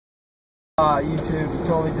YouTube, you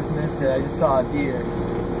totally just missed it. I just saw a deer.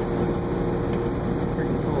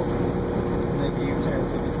 Freaking cool. Make a U-turn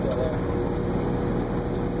so he's still there.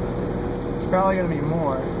 There's probably gonna be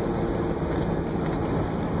more.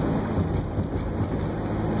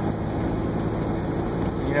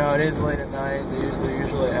 You know, it is late at night. They're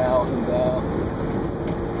usually out and about.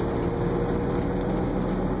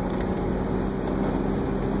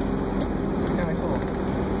 It's kind of cool.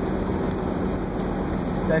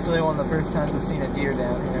 It's actually one of the first times I've seen a deer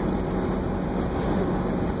down here.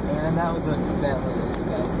 And that was a Bentley that was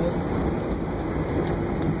past this.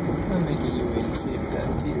 I'll make a U-wait and see if that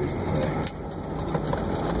deer is still there.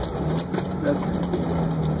 That's kind of cool.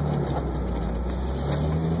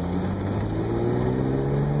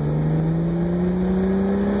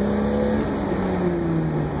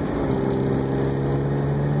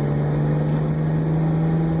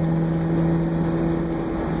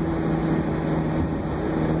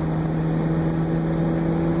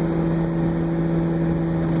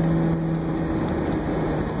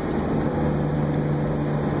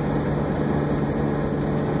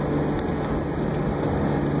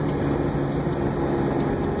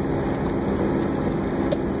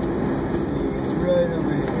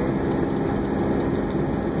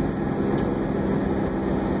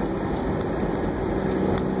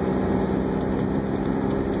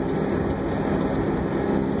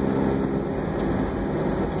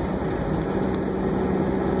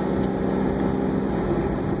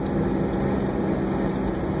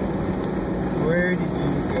 Where did you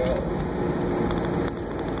go?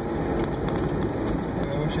 I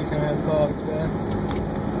wish I could have fogs back.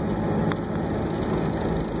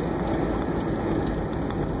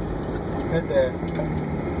 Right there.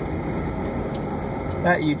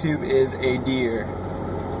 That YouTube is a deer.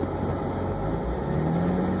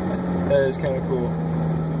 That is kind of cool.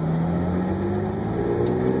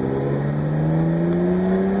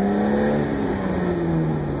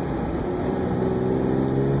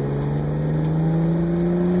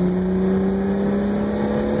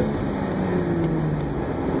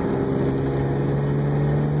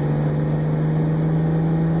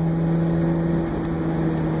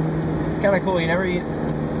 Kind of cool. You never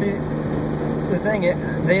see the thing.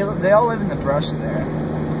 They all live in the brush there.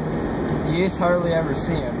 You just hardly ever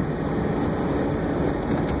see them.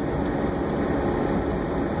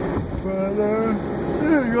 But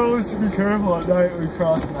you always have to be careful at night when you're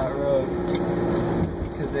crossing that road,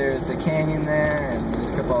 because there's a canyon there and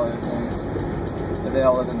there's a couple other things. But they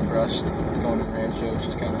all live in the brush, going to the rancho, which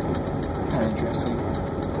is kind of interesting.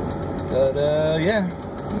 But yeah.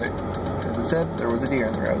 As I said, there was a deer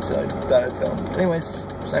on the roadside that I filmed. Anyways,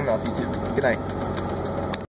 signing off, YouTube. Good night.